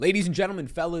Ladies and gentlemen,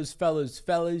 fellas,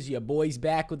 your boy's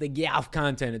back with the golf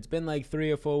content. It's been like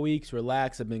 3 or 4 weeks.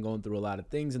 Relax. I've been going through a lot of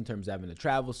things in terms of having to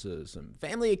travel, so some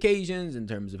family occasions, in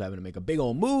terms of having to make a big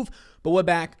old move. But we're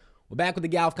back. We're back with the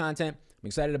golf content. I'm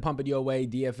excited to pump it your way,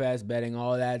 DFS, betting,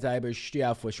 all that type of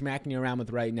stuff we're smacking you around with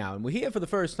right now. And we're here for the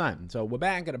first time, so we're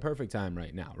back at a perfect time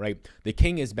right now, right? The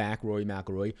king is back, Rory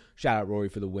McIlroy. Shout out Rory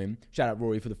for the win. Shout out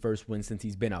Rory for the first win since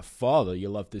he's been a father. You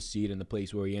love to see it in the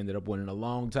place where he ended up winning a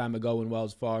long time ago in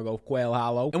Wells Fargo, Quail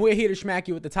Hollow. And we're here to smack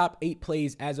you with the top 8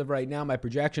 plays as of right now. My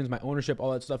projections, my ownership,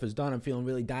 all that stuff is done. I'm feeling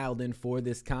really dialed in for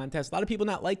this contest. A lot of people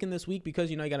not liking this week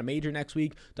because, you got a major next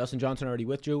week. Dustin Johnson already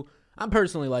withdrew. I'm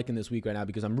personally liking this week right now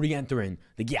because I'm re-entering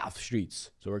the golf streets.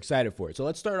 So we're excited for it. So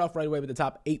let's start off right away with the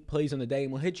top 8 plays on the day,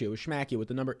 and we'll hit you, we'll smack you with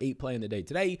the number 8 play in the day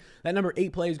today. That number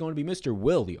 8 play is going to be Mr.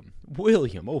 William.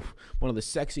 One of the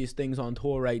sexiest things on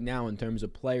tour right now in terms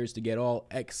of players to get all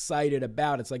excited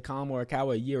about. It's like Colin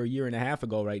Morikawa a year and a half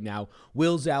ago right now.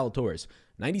 Will Zalatoris,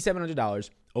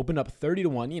 $9,700. Opened up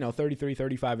 30-1, 33,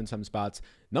 35 in some spots.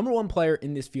 Number 1 player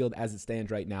in this field as it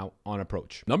stands right now on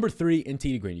approach. Number 3 in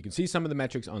tee to green. You can see some of the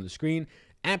metrics on the screen.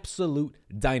 Absolute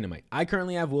dynamite. I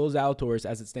currently have Will Zalatoris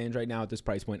as it stands right now at this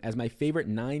price point as my favorite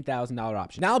 $9,000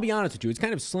 option. Now, I'll be honest with you, it's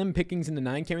kind of slim pickings in the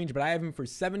 9K range, but I have him for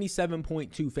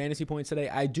 77.2 fantasy points today.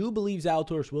 I do believe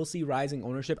Zalatoris will see rising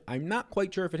ownership. I'm not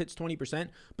quite sure if it hits 20%,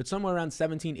 but somewhere around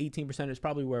 17, 18% is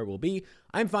probably where it will be.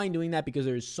 I'm fine doing that because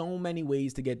there's so many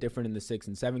ways to get different in the 6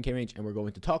 and 7K range, and we're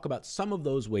going to talk about some of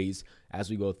those ways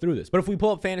as we go through this. But if we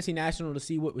pull up Fantasy National to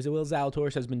see what Will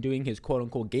Zalatoris has been doing, his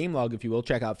quote-unquote game log, if you will,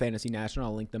 check out Fantasy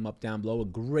National. I'll link them up down below. A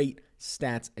great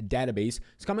stats database.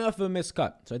 It's coming off of a missed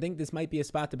cut. So I think this might be a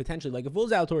spot to potentially, like if Will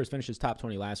Zalatoris finishes top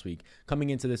 20 last week,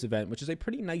 coming into this event, which is a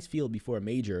pretty nice field before a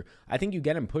major, I think you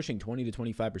get him pushing 20 to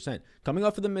 25%. Coming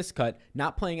off of the missed cut,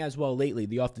 not playing as well lately.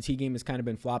 The off the tee game has kind of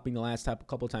been flopping the last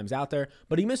couple times out there,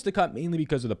 but he missed the cut mainly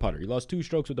because of the putter. He lost 2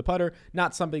 strokes with the putter.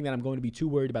 Not something that I'm going to be too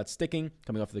worried about sticking,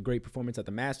 coming off of the great performance at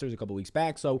the Masters a couple weeks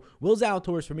back. So Will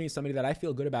Zalatoris for me is somebody that I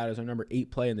feel good about as our number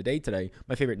 8 play in the day today.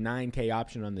 My favorite 9K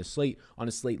option on this slate, on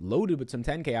a slate loaded with some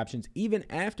 10K options, even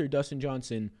after Dustin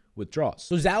Johnson withdraws.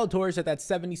 So Zalatoris at that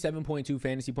 77.2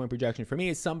 fantasy point projection for me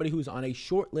is somebody who's on a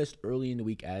short list early in the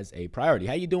week as a priority.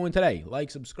 How you doing today?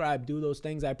 Like, subscribe, do those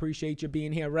things. I appreciate you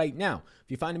being here right now.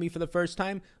 If you're finding me for the first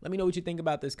time, let me know what you think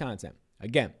about this content.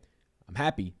 Again, I'm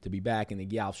happy to be back in the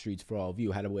golf streets for all of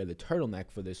you. Had to wear the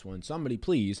turtleneck for this one. Somebody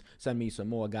please send me some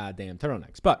more goddamn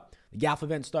turtlenecks. But the golf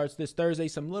event starts this Thursday.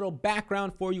 Some little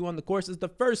background for you on the course. It's the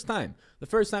first time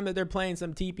that they're playing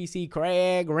some TPC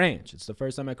Craig Ranch. It's the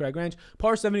first time at Craig Ranch.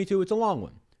 Par 72, it's a long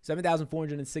one.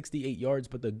 7,468 yards,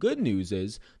 but the good news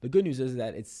is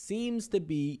that it seems to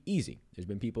be easy. There's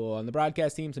been people on the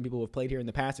broadcast team, some people who have played here in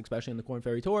the past, especially on the Korn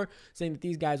Ferry Tour, saying that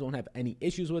these guys won't have any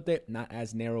issues with it, not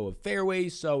as narrow of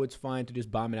fairways, so it's fine to just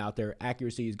bomb it out there.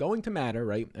 Accuracy is going to matter,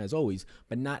 right, as always,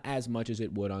 but not as much as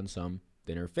it would on some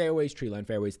thinner fairways, tree line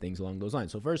fairways, things along those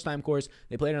lines. So first time course,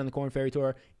 they played it on the Korn Ferry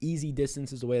Tour. Easy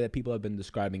distance is the way that people have been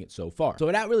describing it so far. So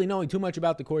without really knowing too much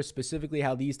about the course, specifically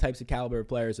how these types of caliber of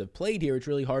players have played here, it's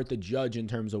really hard to judge in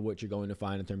terms of what you're going to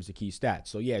find in terms of key stats.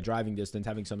 So yeah, driving distance,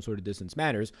 having some sort of distance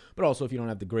matters, but also if you don't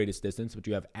have the greatest distance, but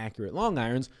you have accurate long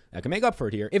irons, that can make up for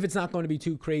it here if it's not going to be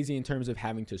too crazy in terms of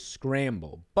having to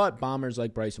scramble. But bombers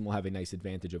like Bryson will have a nice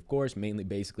advantage, of course, mainly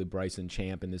basically Bryson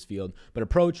champ in this field. But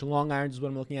approach, long irons is what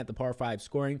I'm looking at, the par 5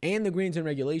 scoring, and the greens in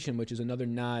regulation, which is another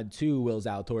nod to Will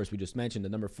Zalatoris we just mentioned, the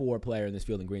number 4 player in this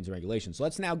field in greens in regulation. So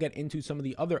let's now get into some of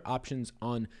the other options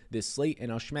on this slate,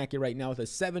 and I'll smack you right now with a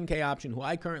 7K option who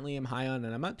I currently am high on,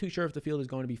 and I'm not too sure if the field is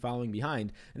going to be following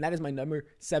behind, and that is my number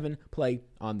 7 play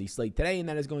on the slate today, and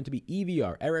that is going to be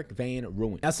EVR, Eric Van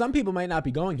Rooyen. Now, some people might not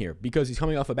be going here because he's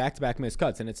coming off a back-to-back missed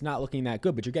cuts, and it's not looking that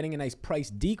good, but you're getting a nice price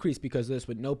decrease because of this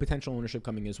with no potential ownership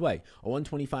coming his way. A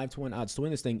 125-1 odds to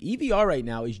win this thing. EVR right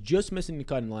now is just missing the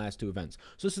cut in the last 2 events.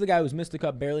 So this is the guy who's missed the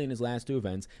cut barely in his last 2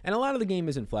 events, and a lot of the game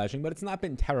isn't flashing, but it's not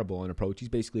been terrible on approach. He's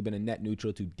basically been a net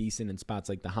neutral to decent in spots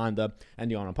like the Honda and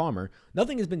the Arnold Palmer.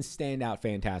 Nothing has been standout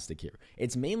fantastic here.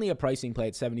 It's mainly a pricing play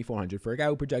at $7,400 for a guy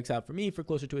who projects out for me for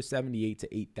closer to a $7,800 to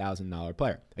 $8,000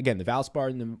 player. Again, the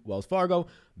Valspar and the Wells Fargo,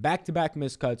 back-to-back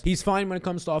missed cuts. He's fine when it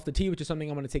comes to off the tee, which is something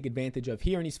I'm going to take advantage of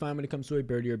here, and he's fine when it comes to a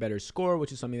birdie or better score,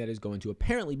 which is something that is going to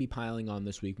apparently be piling on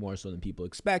this week more so than people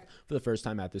expect for the first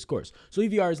time at this course. close. So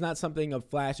EVR is not something of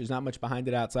flash. There's not much behind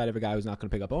it outside of a guy who's not going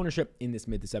to pick up ownership in this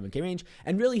mid to 7K range.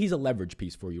 And really, he's a leverage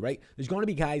piece for you, right? There's going to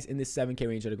be guys in this 7K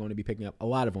range that are going to be picking up a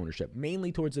lot of ownership,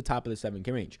 mainly towards the top of the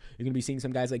 7K range. You're going to be seeing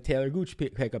some guys like Taylor Gooch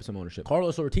pick up some ownership.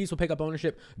 Carlos Ortiz will pick up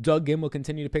ownership. Doug Gim will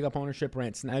continue to pick up ownership.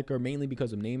 Rant Sniker, mainly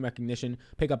because of name recognition,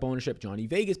 pick up ownership. Johnny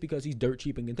Vegas, because he's dirt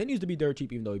cheap and continues to be dirt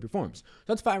cheap even though he performs. So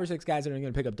that's 5 or 6 guys that are going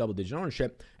to pick up double-digit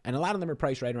ownership, and a lot of them are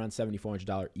priced right around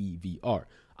 $7,400 EVR.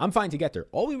 I'm fine to get there.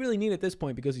 All we really need at this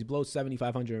point, because he's below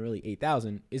 7,500 and really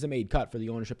 8,000, is a made cut for the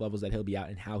ownership levels that he'll be at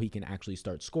and how he can actually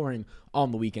start scoring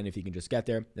on the weekend if he can just get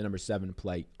there. The number 7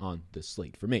 play on the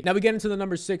slate for me. Now we get into the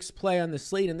number 6 play on the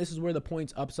slate, and this is where the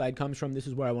points upside comes from. This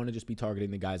is where I want to just be targeting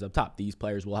the guys up top. These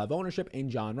players will have ownership in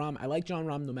Jon Rahm. I like Jon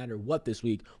Rahm no matter what this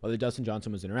week, whether Dustin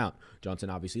Johnson was in or out. Johnson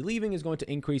obviously leaving is going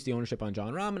to increase the ownership on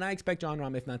Jon Rahm, and I expect Jon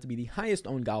Rahm, if not to be the highest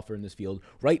owned golfer in this field,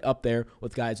 right up there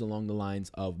with guys along the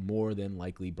lines of more than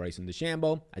likely Bryson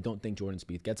DeChambeau. I don't think Jordan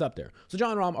Spieth gets up there. So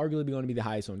Jon Rahm arguably going to be the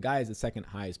highest owned guy, is the second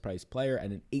highest priced player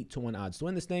at an 8-1 odds to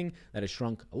win this thing. That has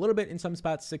shrunk a little bit in some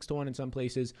spots, 6-1 in some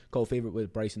places. Co-favorite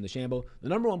with Bryson DeChambeau, the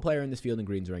number 1 player in this field in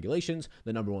greens and regulations,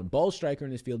 the number 1 ball striker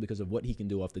in this field because of what he can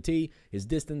do off the tee. His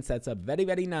distance sets up very,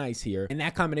 very nice here, and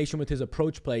that combination with his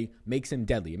approach play makes him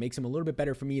deadly. It makes him a little bit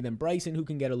better for me than Bryson, who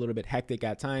can get a little bit hectic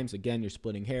at times. Again, you're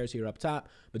splitting hairs here up top,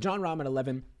 but Jon Rahm at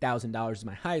 $11,000 is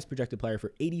my highest projected player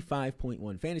for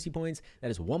 85.1 fantasy points. That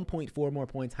is 1.4 more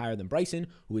points higher than Bryson,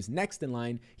 who is next in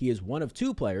line. He is one of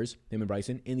 2 players, him and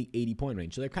Bryson, in the 80-point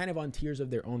range. So they're kind of on tiers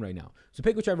of their own right now. So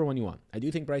pick whichever one you want. I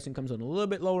do think Bryson comes in a little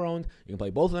bit lower owned. You can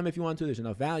play both of them if you want to. There's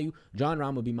enough value. Jon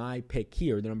Rahm will be my pick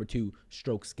here, the number 2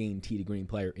 strokes gained tee to green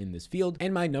player in this field.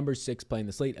 And my number 6 play in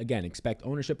the slate. Again, expect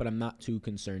ownership, but I'm not too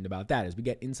concerned about that. As we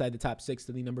get inside the top 6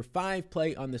 to the number 5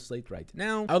 play on the slate right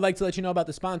now, I would like to let you know about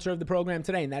the sponsor of the program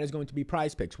today, and that is going to be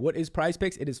Prize Picks. What is Prize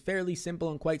Picks? It is fairly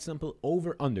simple and quite simple.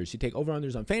 Over-unders. You take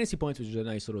over-unders on fantasy points, which is a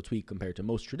nice little tweak compared to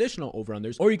most traditional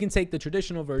over-unders, or you can take the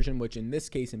traditional version, which in this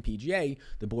case in PGA,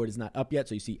 the board is not up yet,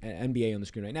 so you see NBA on the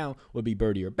screen right now, would be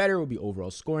birdie or better, would be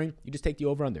overall scoring. You just take the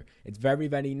over-under. It's very,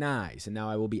 very nice, and now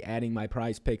I will be adding my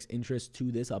Prize Picks interest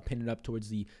to this. I'll pin it up towards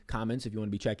the comments if you want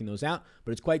to be checking those out,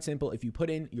 but it's quite simple. If you put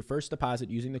in your first deposit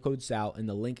using the code SAL in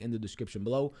the link in the description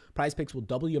below, Prize Picks will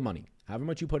double your money. However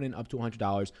much you put in, up to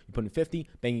 $100, you put in 50,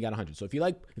 bang, you got 100. So if you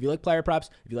like player props,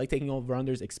 if you like taking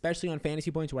over-unders, especially on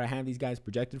fantasy points where I have these guys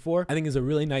projected for, I think is a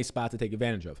really nice spot to take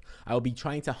advantage of. I will be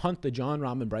trying to hunt the Jon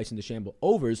Rahm and Bryson DeChambeau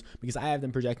overs because I have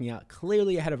them projecting out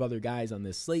clearly ahead of other guys on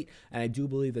this slate, and I do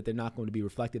believe that they're not going to be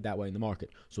reflected that way in the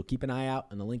market. So keep an eye out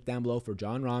on the link down below for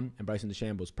Jon Rahm and Bryson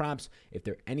DeChambeau's props. If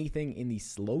they're anything in the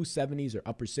low 70s or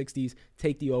upper 60s,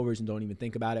 take the overs and don't even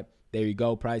think about it. There you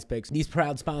go, Prize Picks. He's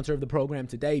proud sponsor of the program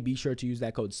today. Be sure to use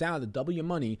that code SAL to double your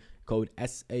money. Code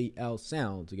SAL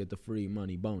SAL to get the free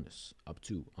money bonus up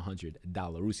to $100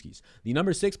 Rooskies. The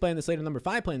number 6 play in the slate and number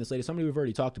 5 play in the slate is somebody we've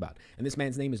already talked about. And this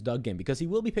man's name is Doug Gim because he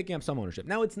will be picking up some ownership.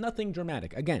 Now, it's nothing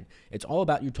dramatic. Again, it's all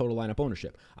about your total lineup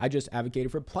ownership. I just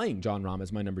advocated for playing Jon Rahm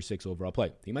as my number 6 overall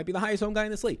play. He might be the highest owned guy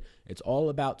in the slate. It's all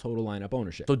about total lineup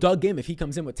ownership. So Doug Gim, if he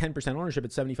comes in with 10% ownership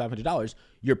at $7,500,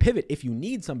 your pivot, if you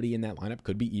need somebody in that lineup,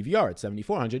 could be EVR at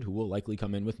 $7,400, who will likely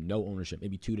come in with no ownership,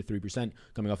 maybe 2 to 3%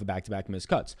 coming off of back-to-back missed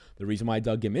cuts. The reason why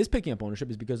Doug Gim is picking up ownership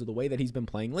is because of the way that he's been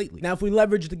playing lately. Now, if we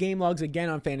leverage the game logs again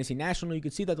on Fantasy National, you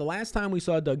can see that the last time we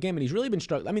saw Doug Gim, and he's really been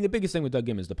struggling. I mean, the biggest thing with Doug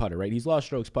Gim is the putter, right? He's lost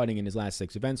strokes putting in his last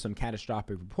 6 events, some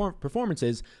catastrophic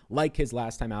performances, like his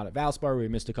last time out at Valspar, where he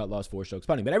missed a cut, lost 4 strokes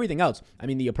putting. But everything else, I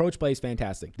mean, the approach play is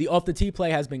fantastic. The off the tee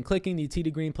play has been clicking. The tee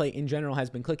to green play in general has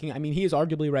been clicking. I mean, he is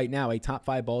arguably right now a top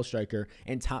 5 ball striker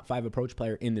and top 5 approach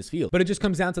player in this field. But it just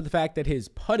comes down to the fact that his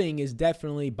putting is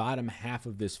definitely bottom half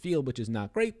of this field, which is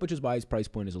not great, which is why his price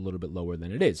point is a little bit lower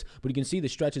than it is. But you can see the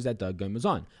stretches that Doug Gim was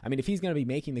on. I mean, if he's going to be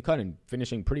making the cut and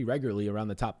finishing pretty regularly around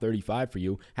the top 35 for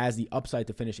you, has the upside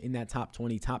to finish in that top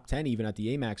 20, top 10, even at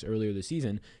the Amex earlier this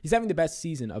season, he's having the best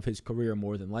season of his career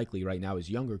more than likely right now, his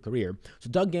younger career. So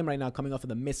Doug Gim right now coming off of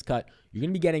the missed cut, you're going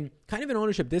to be getting kind of an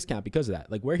ownership discount because of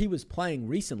that. Like where he was playing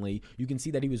recently, you can see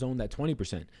that he was owned at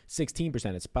 20%,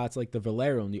 16% at spots like the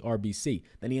Valero and the RBC.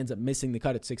 Then he ends up missing the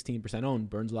cut at 16% owned,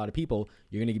 burns a lot of people.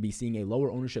 You're going to be seeing a lower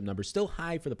ownership number, still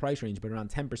high for the price range, but around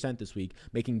 10% this week,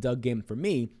 making Doug Gim, for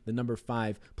me, the number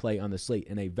 5 play on the slate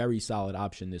and a very solid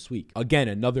option this week. Again,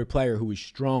 another player who is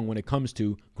strong when it comes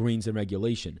to greens and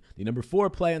regulation. The number 4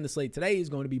 play on the slate today is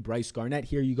going to be Bryce Garnett.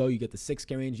 Here you go. You get the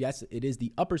 6K range. Yes, it is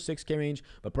the upper 6K range,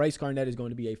 but Bryce Garnett is going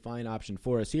to be a fine option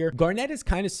for us here. Garnett is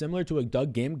kind of similar to a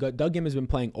Doug Gim. Doug Gim has been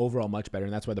playing overall much better,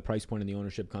 and that's why the price point and the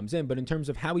ownership comes in. But in terms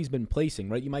of how how he's been placing,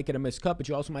 right? You might get a missed cut, but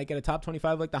you also might get a top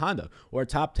 25 like the Honda, or a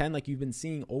top 10 like you've been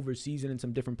seeing over season in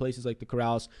some different places like the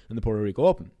Corrales and the Puerto Rico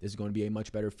Open. This is going to be a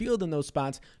much better field in those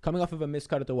spots. Coming off of a missed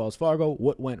cut at the Wells Fargo,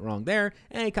 what went wrong there?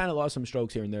 And he kind of lost some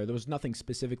strokes here and there. There was nothing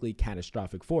specifically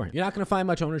catastrophic for him. You're not going to find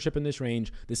much ownership in this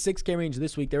range. The 6K range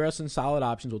this week, there are some solid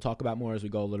options. We'll talk about more as we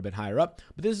go a little bit higher up,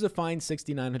 but this is a fine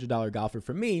 $6,900 golfer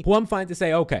for me, who I'm fine to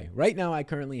say, okay, right now I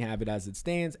currently have it as it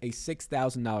stands, a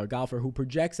 $6,000 golfer who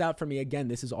projects out for me. Again,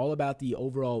 this is all about the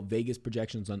overall Vegas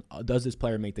projections on does this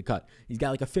player make the cut. He's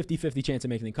got like a 50-50 chance of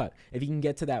making the cut. If he can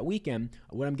get to that weekend,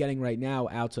 what I'm getting right now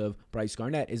out of Bryce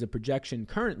Garnett is a projection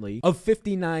currently of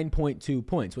 59.2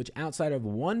 points, which outside of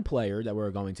one player that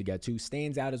we're going to get to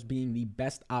stands out as being the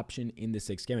best option in the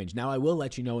 6K range. Now, I will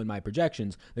let you know in my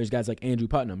projections, there's guys like Andrew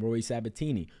Putnam, Rory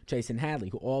Sabatini, Chasen Hadley,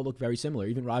 who all look very similar,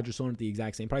 even Roger Sloan at the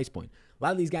exact same price point. A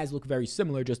lot of these guys look very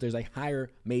similar, just there's a higher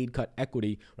made cut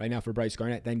equity right now for Bryce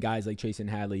Garnett than guys like Chasen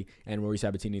Hadley and Rory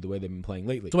Sabatini the way they've been playing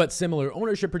lately. So at similar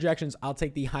ownership projections, I'll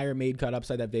take the higher made cut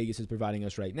upside that Vegas is providing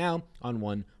us right now on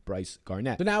one Bryce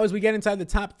Garnett. So now as we get inside the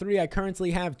top three, I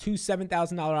currently have two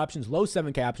 $7,000 options, low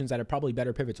 7K options that are probably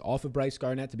better pivots off of Bryce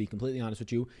Garnett, to be completely honest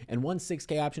with you, and one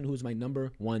 6K option who is my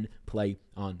number one play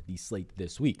on the slate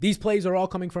this week. These plays are all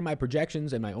coming from my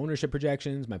projections and my ownership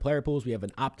projections, my player pools. We have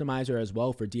an optimizer as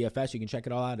well for DFS. You can check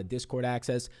it all out at Discord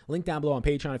access. Link down below on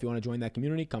Patreon if you want to join that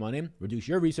community. Come on in, reduce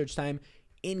your research time,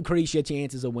 increase your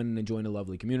chances of winning and join a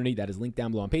lovely community. That is linked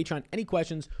down below on Patreon. Any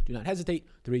questions, do not hesitate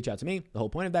to reach out to me. The whole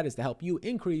point of that is to help you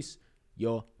increase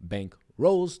your bank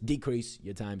rolls, decrease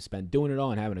your time spent doing it all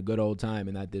and having a good old time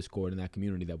in that Discord and that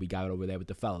community that we got over there with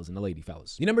the fellas and the lady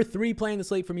fellas. The number three play in the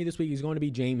slate for me this week is going to be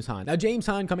James Hahn. Now, James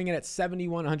Hahn coming in at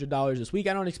 $7,100 this week.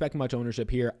 I don't expect much ownership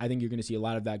here. I think you're going to see a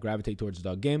lot of that gravitate towards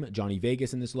Doug Gim. Johnny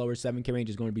Vegas in this lower 7K range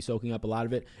is going to be soaking up a lot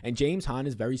of it. And James Hahn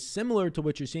is very similar to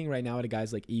what you're seeing right now at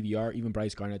guys like EVR, even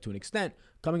Bryce Garnett to an extent,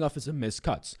 coming off of some missed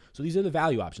cuts. So these are the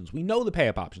value options. We know the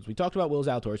pay-up options. We talked about Will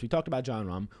Zalatoris. We talked about John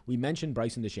Rahm. We mentioned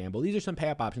Bryson DeChambeau. These are some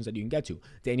pay-up options that you can get to.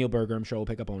 Daniel Berger, I'm sure, will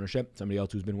pick up ownership. Somebody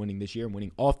else who's been winning this year and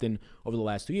winning often over the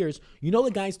last 2 years. You know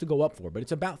the guys to go up for, but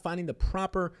it's about finding the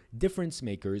proper difference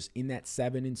makers in that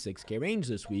 7 and 6K range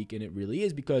this week, and it really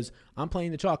is because I'm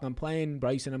playing the chalk. I'm playing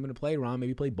Bryson. I'm going to play Rahm,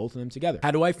 maybe play both of them together.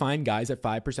 How do I find guys at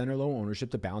 5% or low ownership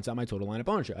to balance out my total lineup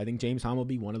ownership? I think James Hahn will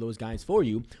be one of those guys for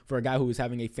you, for a guy who is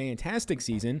having a fantastic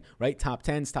season, right? Top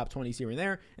 10s, top 20s here and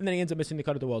there, and then he ends up missing the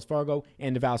cut at the Wells Fargo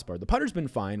and the Valspar. The putter's been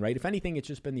fine, right? If anything, it's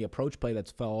just been the approach play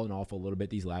that's fallen off a little bit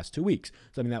these last 2 weeks.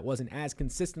 Something that wasn't as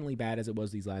consistently bad as it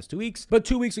was these last 2 weeks. But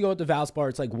 2 weeks ago at the Valspar,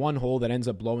 it's like one hole that ends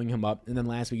up blowing him up, and then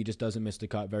last week he just doesn't miss the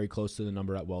cut, very close to the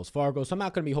number at Wells Fargo. So I'm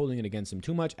not going to be holding it against him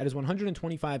too much. At his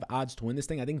 125 odds to win this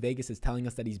thing, I think Vegas is telling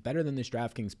us that he's better than this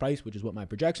DraftKings price, which is what my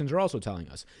projections are also telling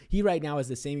us. He right now has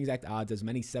the same exact odds as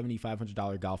many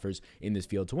 $7,500 golfers in this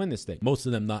field to win this thing. Most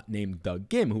of them not named Doug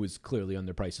Gim, who is clearly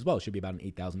underpriced as well. Should be about an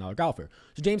 $8,000 golfer.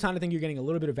 So James Hahn, I think you're getting a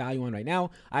little bit of value on right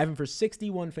now. I have him for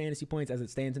 61 fantasy points as it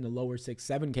stands in the lower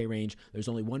 6-7K range. There's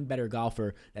only one better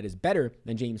golfer that is better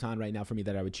than James Hahn right now for me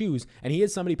that I would choose, and he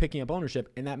is somebody picking up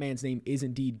ownership, and that man's name is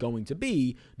indeed going to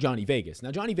be Johnny Vegas.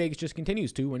 Now, Johnny Vegas just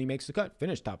continues to, when he makes the cut,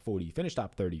 finish top 40, finish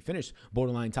top 30, finish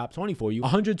borderline top 20 for you.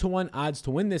 100-1 odds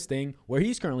to win this thing, where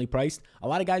he's currently priced. A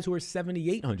lot of guys who are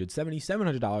 $7,800,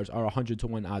 $7,700 are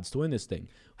 100-1 odds to win this thing.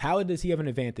 How does he have an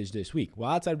advantage this week? Well,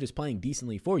 outside of just playing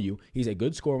decently for you, he's a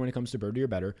good scorer when it comes to birdie or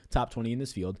better, top 20 in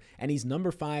this field, and he's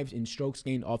number 5 in strokes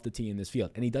gained off the tee in this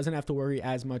field. And he doesn't have to worry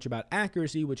as much about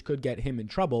accuracy, which could get him in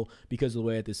trouble because of the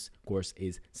way that this course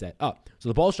is set up. So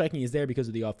the ball striking is there because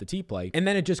of the off the tee play. And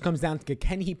then it just comes down to,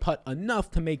 can he putt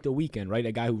enough to make the weekend, right?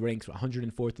 A guy who ranks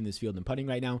 104th in this field in putting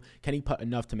right now, can he putt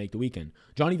enough to make the weekend?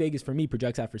 Johnny Vegas for me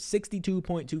projects out for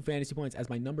 62.2 fantasy points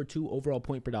as my number 2 overall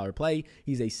point per dollar play.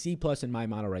 He's a C+ in my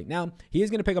model right now. He is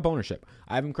going to pick up ownership.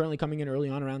 I have him currently coming in early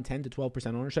on around 10 to 12%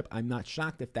 ownership. I'm not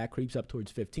shocked if that creeps up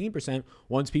towards 15%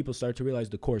 once people start to realize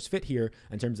the course fit here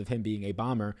in terms of him being a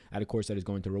bomber at a course that is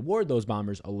going to reward those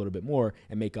bombers a little bit more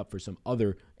and make up for some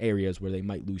other areas where they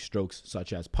might lose strokes,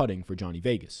 such as putting for Johnny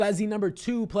Vegas. So as the number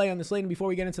 2 play on the slate, and before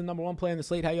we get into the number 1 play on the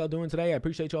slate, how y'all doing today? I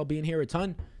appreciate y'all being here a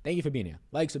ton. Thank you for being here.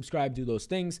 Like, subscribe, do those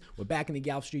things. We're back in the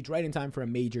golf streets right in time for a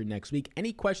major next week.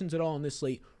 Any questions at all on this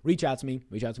slate, reach out to me.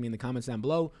 Reach out to me in the comments down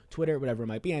below, Twitter, whatever it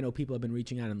might be. I know people have been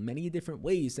reaching out in many different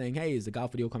ways saying, hey, is the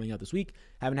golf video coming out this week?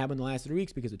 Haven't happened in the last 3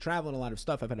 weeks because of travel and a lot of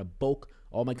stuff. I've had to bulk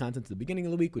all my content at the beginning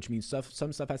of the week, which means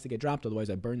some stuff has to get dropped. Otherwise,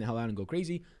 I burn the hell out and go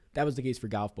crazy. That was the case for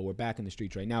golf, but we're back in the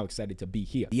streets right now, excited to be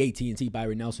here. The AT&T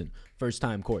BYRON Nelson, first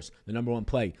time course, the number one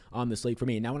play on the slate for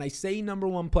me. And now when I say number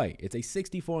one play, it's a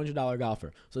 $6,400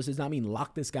 golfer. So this does not mean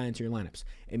lock this guy into your lineups.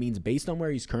 It means based on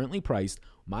where he's currently priced,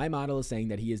 my model is saying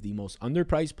that he is the most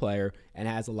underpriced player and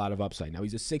has a lot of upside. Now,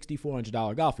 he's a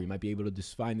 $6,400 golfer. You might be able to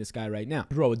just find this guy right now.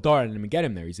 Throw a dart at him and get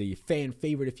him there. He's a fan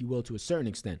favorite, if you will, to a certain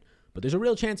extent. But there's a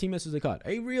real chance he misses the cut.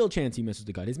 A real chance he misses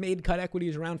the cut. His made cut equity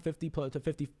is around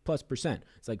 50+%.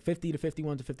 It's like 50 to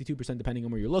 51 to 52% depending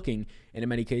on where you're looking. And in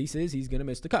many cases, he's going to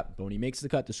miss the cut. But when he makes the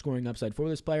cut, the scoring upside for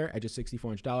this player at just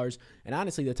 $6,400. And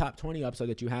honestly, the top 20 upside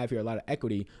that you have here, a lot of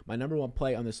equity. My number one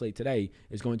play on the slate today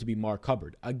is going to be Mark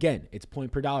Hubbard. Again, it's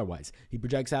point per dollar wise. He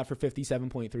projects out for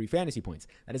 57.3 fantasy points.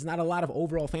 That is not a lot of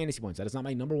overall fantasy points. That is not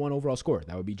my number one overall score.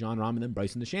 That would be John Rahm and then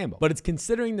Bryson DeChambeau. But it's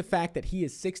considering the fact that he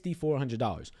is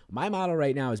 $6,400. My model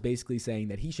right now is basically saying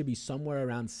that he should be somewhere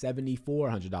around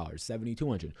 $7,400,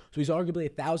 $7,200. So he's arguably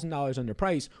 $1,000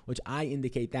 underpriced, which I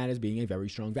indicate that as being a very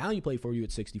strong value play for you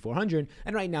at $6,400.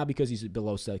 And right now, because he's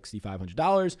below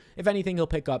 $6,500, if anything, he'll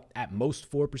pick up at most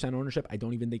 4% ownership. I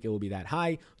don't even think it will be that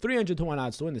high. 300 to 1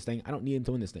 odds to win this thing. I don't need him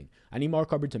to win this thing. I need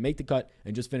Mark Hubbard to make the cut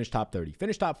and just finish top 30.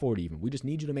 Finish top 40 even. We just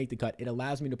need you to make the cut. It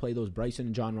allows me to play those Bryson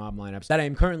and John Rahm lineups that I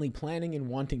am currently planning and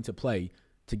wanting to play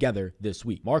together this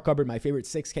week. Mark Hubbard, my favorite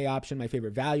 6K option, my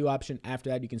favorite value option.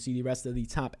 After that, you can see the rest of the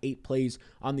top 8 plays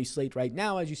on the slate right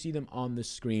now as you see them on the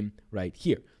screen right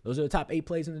here. Those are the top 8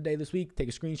 plays in the day this week. Take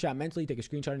a screenshot mentally, take a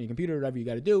screenshot on your computer, whatever you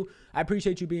got to do. I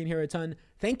appreciate you being here a ton.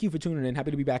 Thank you for tuning in.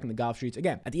 Happy to be back in the golf streets.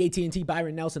 Again, at the AT&T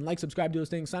BYRON Nelson, like, subscribe to those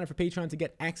things. Sign up for Patreon to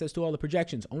get access to all the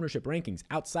projections, ownership rankings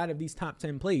outside of these top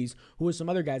 10 plays. Who are some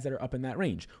other guys that are up in that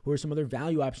range? Who are some other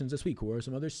value options this week? Who are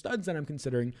some other studs that I'm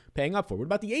considering paying up for? What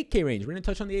about the 8K range? We're going to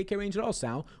touch on the 8K range at all,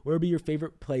 Sal. Where would be your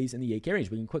favorite plays in the 8K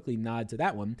range? We can quickly nod to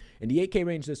that one. In the 8K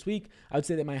range this week, I would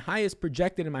say that my highest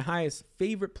projected and my highest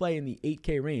favorite play in the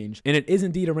 8K range, and it is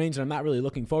indeed a range that I'm not really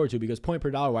looking forward to because point per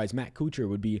dollar wise, Matt Kuchar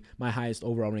would be my highest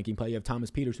overall ranking play. You have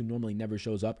Thomas Peters, who normally never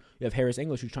shows up. You have Harris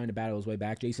English, who's trying to battle his way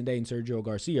back. Jason Day and Sergio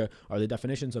Garcia are the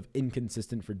definitions of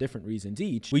inconsistent for different reasons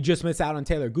each. We just missed out on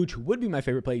Taylor Gooch, who would be my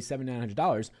favorite play,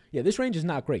 $7,900. Yeah, this range is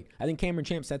not great. I think Cameron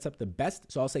Champ sets up the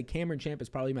best, so I'll say Cameron Champ is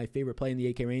probably my favorite play in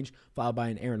the 8K range, followed by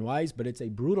an Aaron Wise, but it's a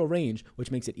brutal range,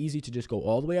 which makes it easy to just go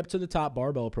all the way up to the top,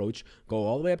 barbell approach, go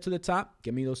all the way up to the top,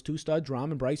 give me those 2 studs, Rahm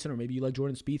and Bryson, or maybe you like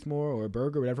Jordan Spieth more, or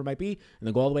Berger, whatever it might be, and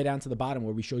then go all the way down to the bottom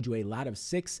where we showed you a lot of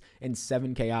 6 and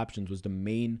 7K options was the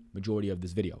main majority of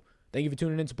this video. Thank you for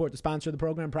tuning in. Support the sponsor of the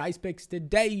program, Prize Picks.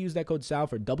 Today, use that code SAL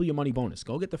for double your money bonus.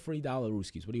 Go get the free dollar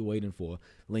Rooskies. What are you waiting for?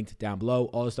 Linked down below.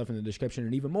 All the stuff in the description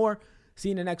and even more. See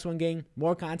you in the next one, gang.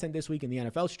 More content this week in the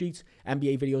NFL streets,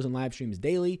 NBA videos and live streams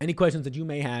daily. Any questions that you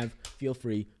may have, feel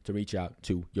free to reach out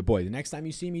to your boy. The next time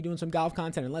you see me doing some golf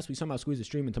content, unless we somehow squeeze a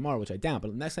stream in tomorrow, which I doubt,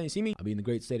 but the next time you see me, I'll be in the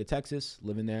great state of Texas,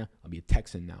 living there. I'll be a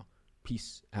Texan now.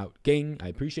 Peace out, gang. I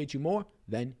appreciate you more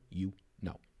than you